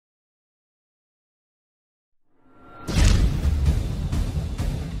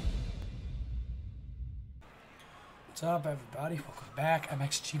What's up, everybody? Welcome back,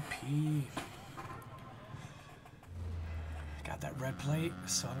 MXGP. Got that red plate,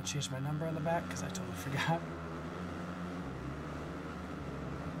 so I haven't changed my number on the back because I totally forgot.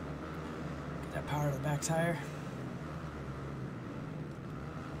 Get that power to the back tire.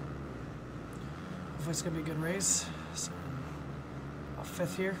 Hopefully it's going to be a good race. So, about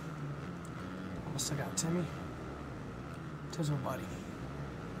 5th here. Almost took out Timmy. Tim's my buddy.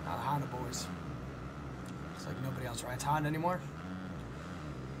 Now the Honda boys. It's like nobody else rides Honda anymore.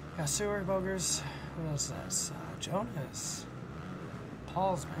 Got Sewer, Bogers. Who else is that? Jonas.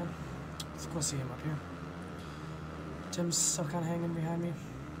 Paul's, man. Let's go see him up here. Tim's still kind of hanging behind me.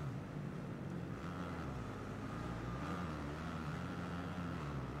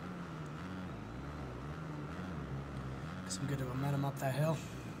 Some good momentum up that hill.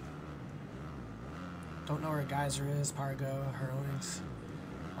 Don't know where Geyser is, Pargo, Hurlings,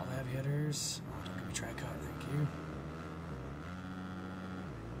 all the heavy hitters. Oh, don't give me track cut, thank you.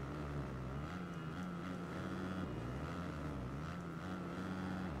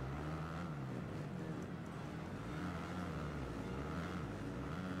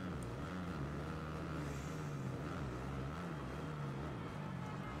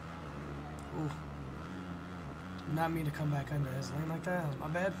 Ooh. Did not mean to come back under his lane like that. That was my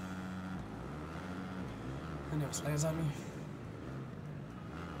bad. I knew it was lays on me.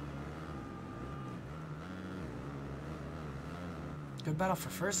 Good battle for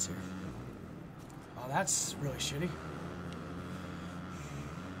first here. Oh, that's really shitty.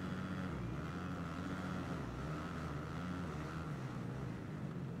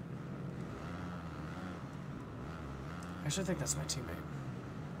 I should think that's my teammate.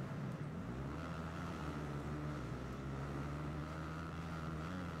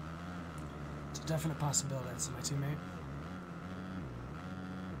 It's a definite possibility that's my teammate.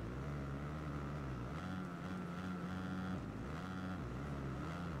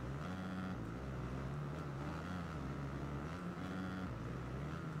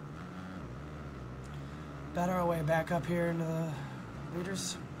 Battle our way back up here into the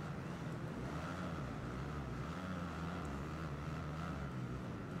leaders.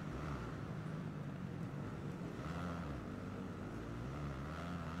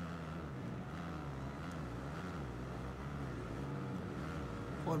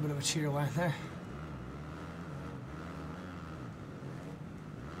 A little bit of a cheater line there.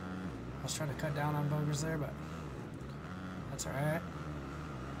 I was trying to cut down on Bogers there, but that's alright.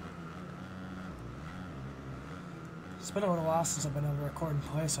 It's been a little while since I've been able to record and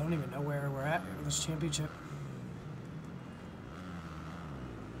play, so I don't even know where we're at with this championship.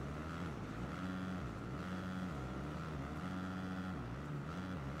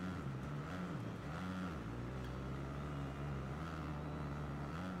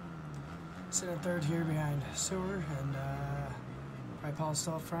 Sitting third here behind Sewer, and probably Paul's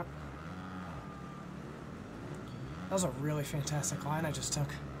still up front. That was a really fantastic line. I just took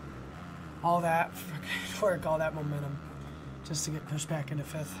all that work, all that momentum, just to get pushed back into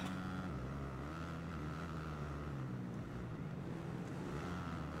 5th.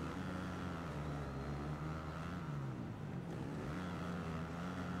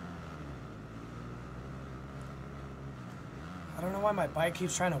 I don't know why my bike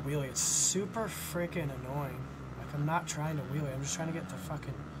keeps trying to wheelie. It's super freaking annoying. Like, I'm not trying to wheelie. I'm just trying to get the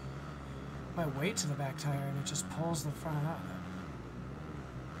fucking my weight to the back tire, and it just pulls the front out of it.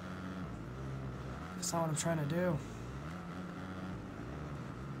 That's not what I'm trying to do.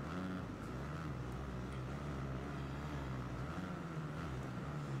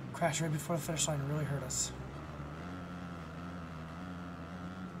 Crash right before the finish line really hurt us.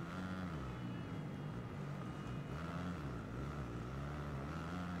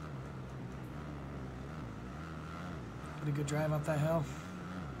 Pretty good drive up that hill.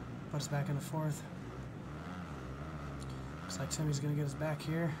 Put us back into 4th. Looks like Timmy's gonna get us back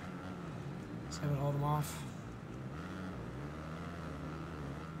here. Let's have it hold him off.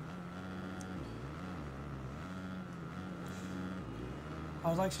 I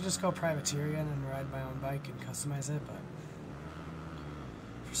would like to just go privateering and ride my own bike and customize it, but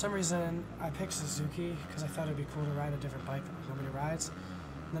for some reason I picked Suzuki because I thought it'd be cool to ride a different bike that nobody rides.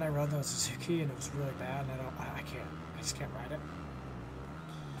 And then I rode the Suzuki and it was really bad, and I just can't ride it.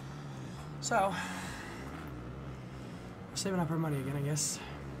 So we're saving up our money again, I guess.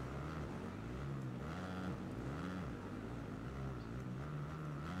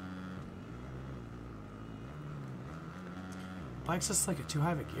 Bike's just like a too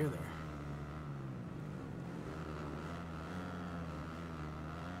high of a gear there.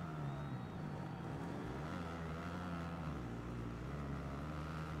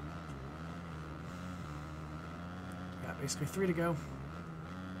 basically 3 to go.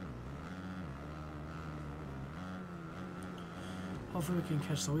 Hopefully we can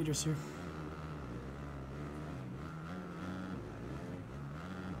catch the leaders here.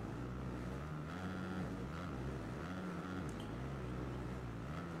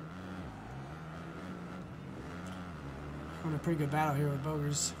 I'm in a pretty good battle here with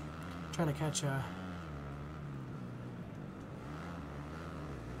Bogers. Trying to catch the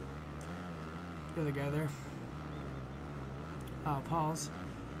other guy there. Paul's.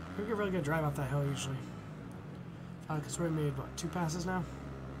 We get a really good drive off that hill usually. Because we made, what, 2 passes now?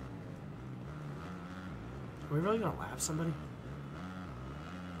 Are we really going to lap somebody?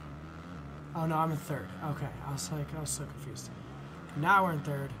 Oh, no, I'm in 3rd. Okay, I was so confused. Now we're in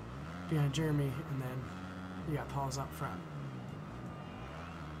 3rd, behind Jeremy, and then you got Paul's up front.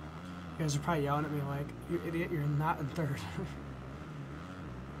 You guys are probably yelling at me like, you idiot, you're not in 3rd.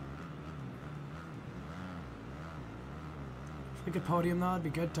 If we could podium though, it'd be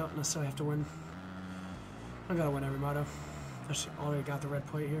good. Don't necessarily have to win. I gotta win every moto. Especially already got the red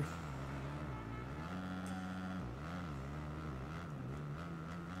plate here.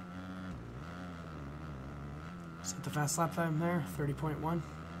 Set the fast lap time there, 30.1.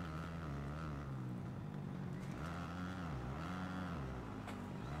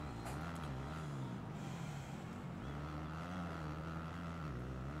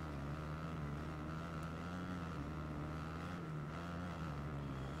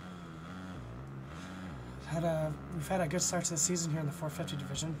 We've had a good start to the season here in the 450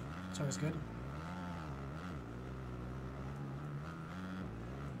 division. It's always good.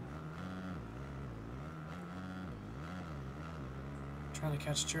 Trying to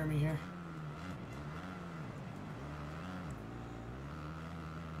catch Jeremy here.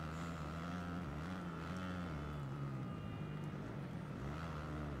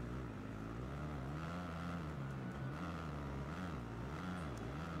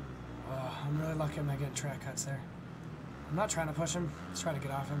 I'm really lucky I'm not getting track cuts there. I'm not trying to push him, just trying to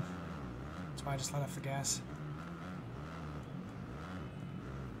get off him. That's why I just let off the gas.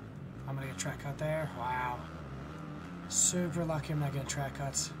 I'm gonna get track cut there. Wow. Super lucky I'm not getting track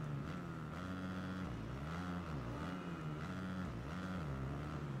cuts.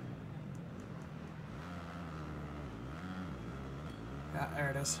 Yeah,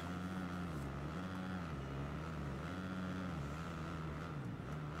 there it is.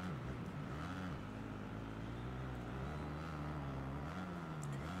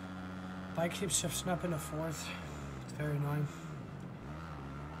 Bike keeps shifting up into 4th. It's very annoying.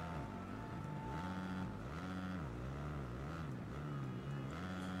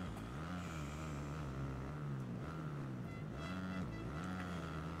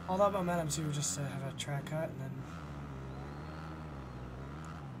 All that momentum too, just to have a track cut and then.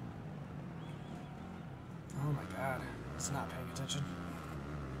 Oh my god, it's not paying attention.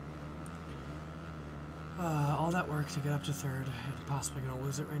 All that work to get up to 3rd, and possibly gonna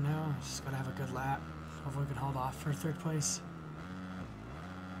lose it right now. Just gotta have a good lap. Hopefully we can hold off for 3rd place.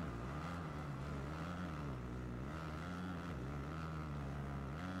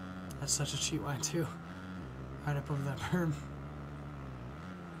 That's such a cheat line too. Right up over that berm.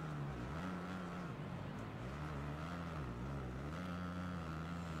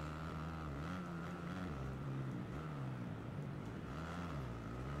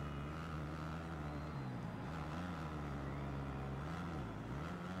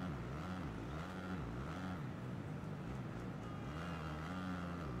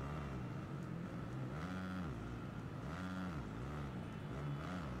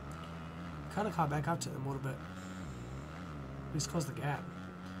 Kind of caught back up to them a little bit. At least close the gap.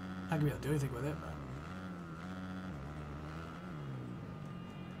 Not gonna be able to do anything with it, but.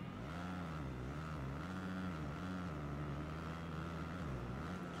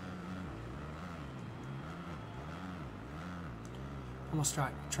 Almost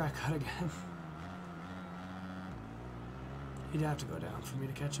track cut again. He'd have to go down for me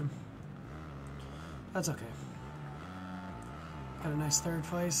to catch him. That's okay. Got a nice 3rd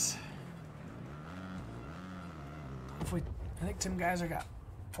place. Hopefully, I think Tim Geiser got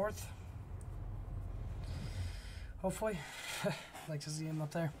 4th. Hopefully. I'd like to see him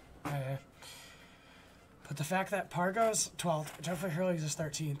up there. But the fact that Pargo's 12th, Jeffrey Hurley's is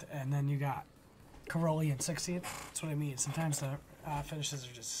 13th, and then you got Caroli in 16th, that's what I mean. Sometimes the finishes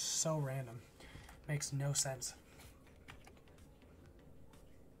are just so random. Makes no sense.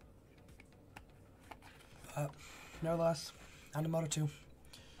 But nevertheless, on to Moto 2.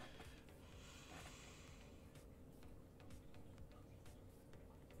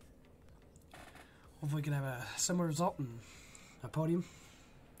 Hopefully we can have a similar result in a podium.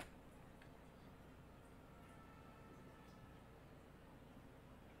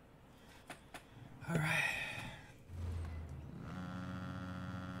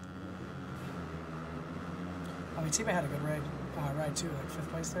 My teammate had a good ride too, like 5th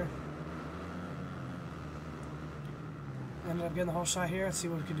place there. Ended up getting the whole shot here. Let's see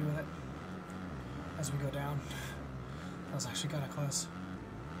what we can do with it as we go down. That was actually kind of close.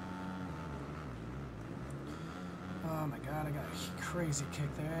 Oh my god, I got a crazy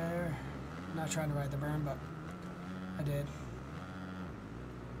kick there. Not trying to ride the berm, but I did.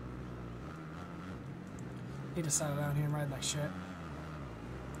 Need to settle down here and ride like shit.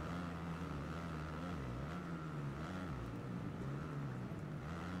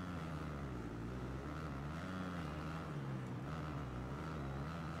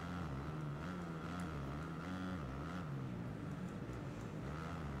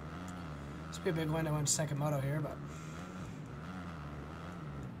 This would be a big win to win second moto here, but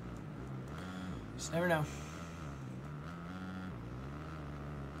just never know.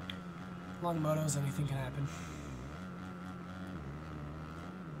 Long motos, anything can happen.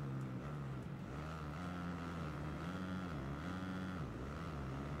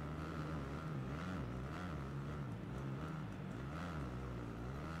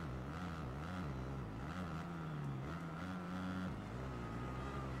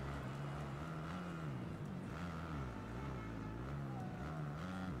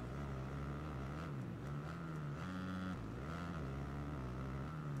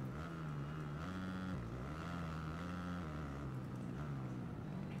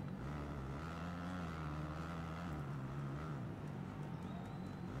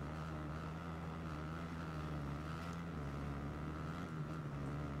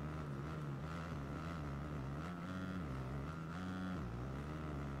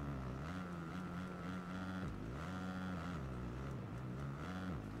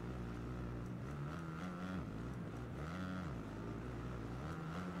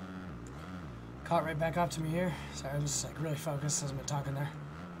 Caught right back up to me here. Sorry, I'm just like really focused as I've been talking there.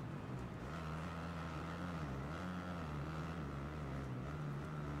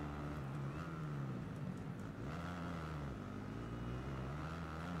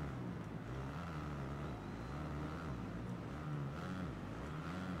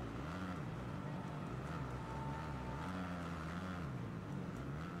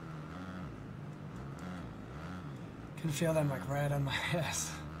 Can feel them like right on my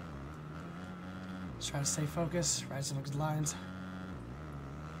ass. Just try to stay focused, ride some good lines.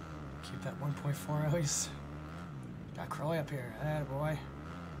 Keep that 1.4 at least. Got Crowley up here, attaboy.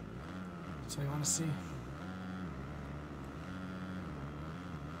 That's what you want to see.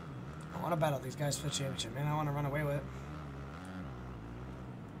 I want to battle these guys for the championship, man. I want to run away with it.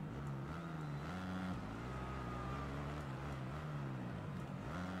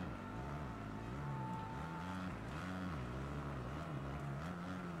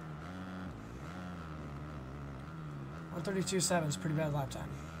 .132.7 is pretty bad lap time.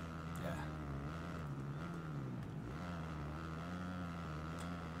 Yeah.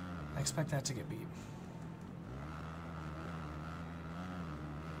 I expect that to get beat.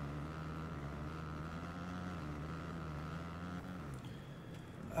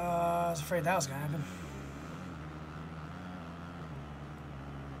 I was afraid that was gonna happen.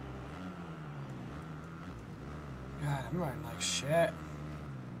 God, I'm riding like shit.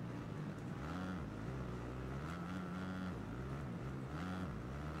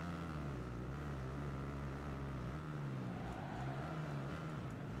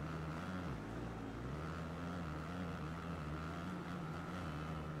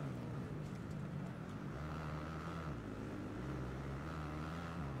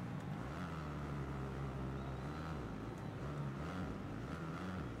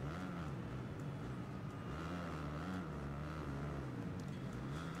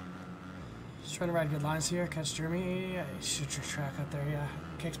 Trying to ride good lines here, catch Jeremy. I shoot your track up there, yeah.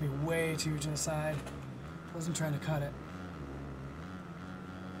 Kicks me way too to the side. Wasn't trying to cut it.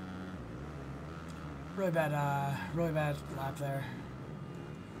 Really bad lap there.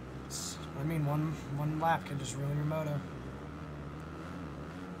 I mean, one lap can just ruin your moto.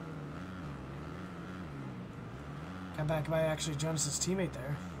 Got back by actually Jonas's teammate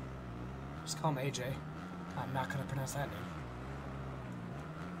there. Just call him AJ. I'm not gonna pronounce that name.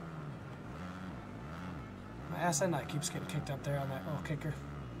 My ass that night keeps getting kicked up there on that little kicker.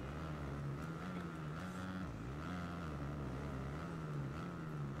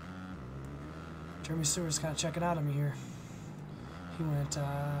 Jeremy Stewart's kind of checking out on me here. He went,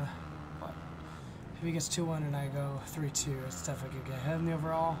 what? If he gets 2-1 and I go 3-2, it's definitely going to get ahead in the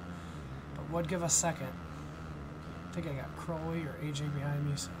overall. But would give us second. I think I got Crowley or AJ behind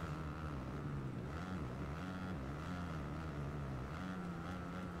me, so.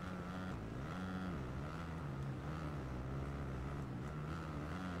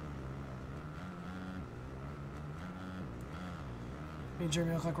 Me and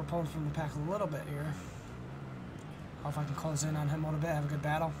Jeremy look like we're pulling from the pack a little bit here. Hope I can close in on him a little bit, have a good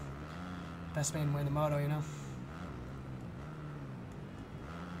battle. Best man win the moto, you know.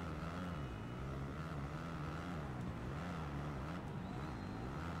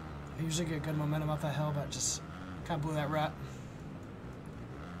 I usually get good momentum up that hill, but just kind of blew that rut.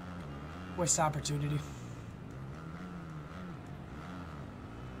 Waste opportunity.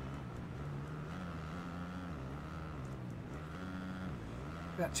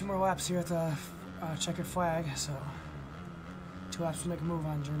 We got 2 more laps here at the checkered flag, so 2 laps to make a move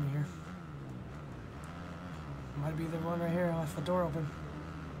on Jeremy here. Might be the one right here. I left the door open.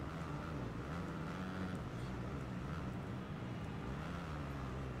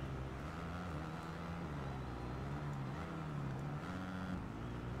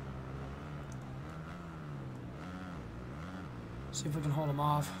 See if we can hold him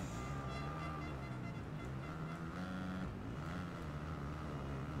off.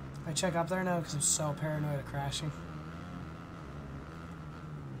 I check up there now because I'm so paranoid of crashing.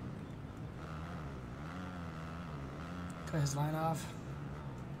 Cut his line off.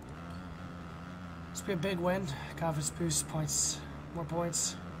 This will be a big win. Confidence boost, points, more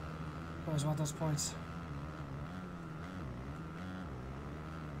points. Always want those points.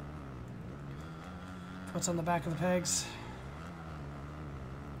 What's on the back of the pegs?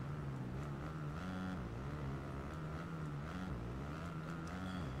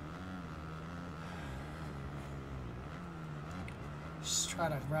 Just try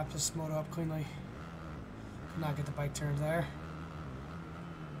to wrap this moto up cleanly. Not get the bike turned there.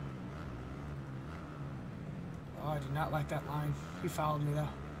 Oh, I do not like that line. He followed me though.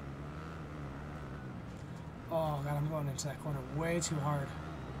 Oh god, I'm going into that corner way too hard.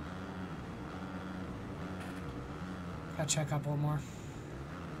 Gotta check up a little more.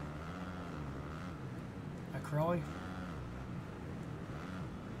 That Crowley.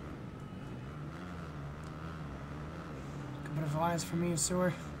 Good bit of alliance for me and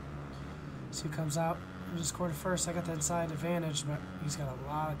Sewer. See who comes out. I just scored first. I got the inside advantage, but he's got a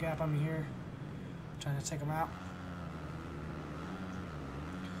lot of gap on me here. I'm trying to take him out.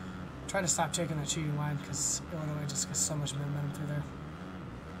 I'm trying to stop taking that cheating line because Illinois just gets so much momentum through there.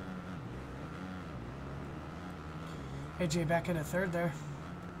 AJ back in at third there.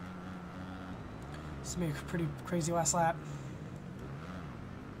 This will be a pretty crazy last lap.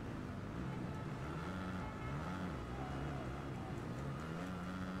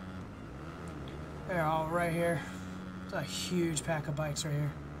 They're all right here. It's a huge pack of bikes right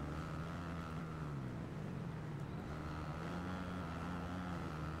here.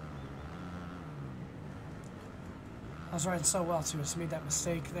 I was riding so well too, I just made that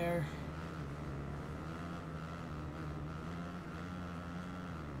mistake there.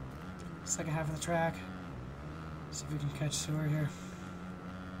 Second half of the track. See if we can catch Sewer here.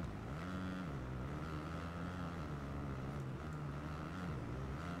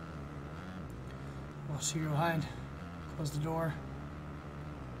 Well, see you behind. Close the door.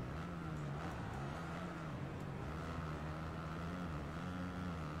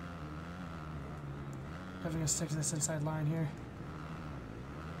 Definitely gonna stick to this inside line here.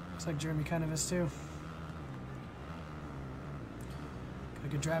 Looks like Jeremy kind of is too. Got a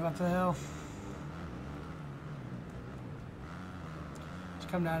good drive up the hill. Just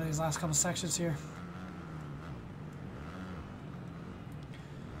come down to these last couple sections here.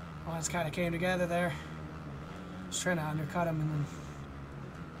 Lines kind of came together there. Just trying to undercut him, and then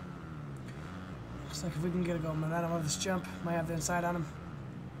looks like if we can get a go momentum of this jump, might have the inside on him.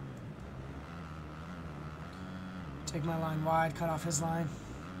 Take my line wide, cut off his line.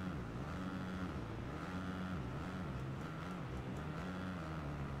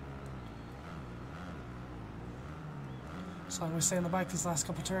 As long as we stay on the bike these last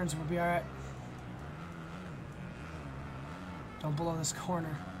couple turns, we'll be alright. Don't blow this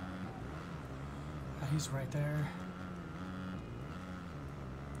corner. He's right there.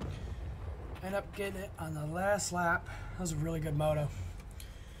 End up getting it on the last lap. That was a really good moto.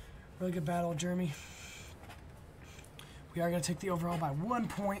 Really good battle with Jeremy. We are going to take the overall by 1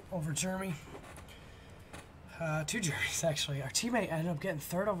 point over Jeremy. 2 Jeremys, actually. Our teammate ended up getting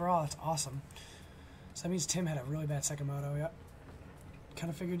 3rd overall. That's awesome. So that means Tim had a really bad second moto. Yep. Kind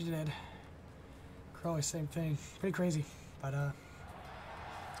of figured he did. Crowley, same thing. Pretty crazy. But,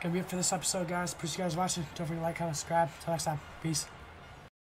 it's going to be it for this episode, guys. Appreciate you guys watching. Don't forget to like, comment, subscribe. Until next time. Peace.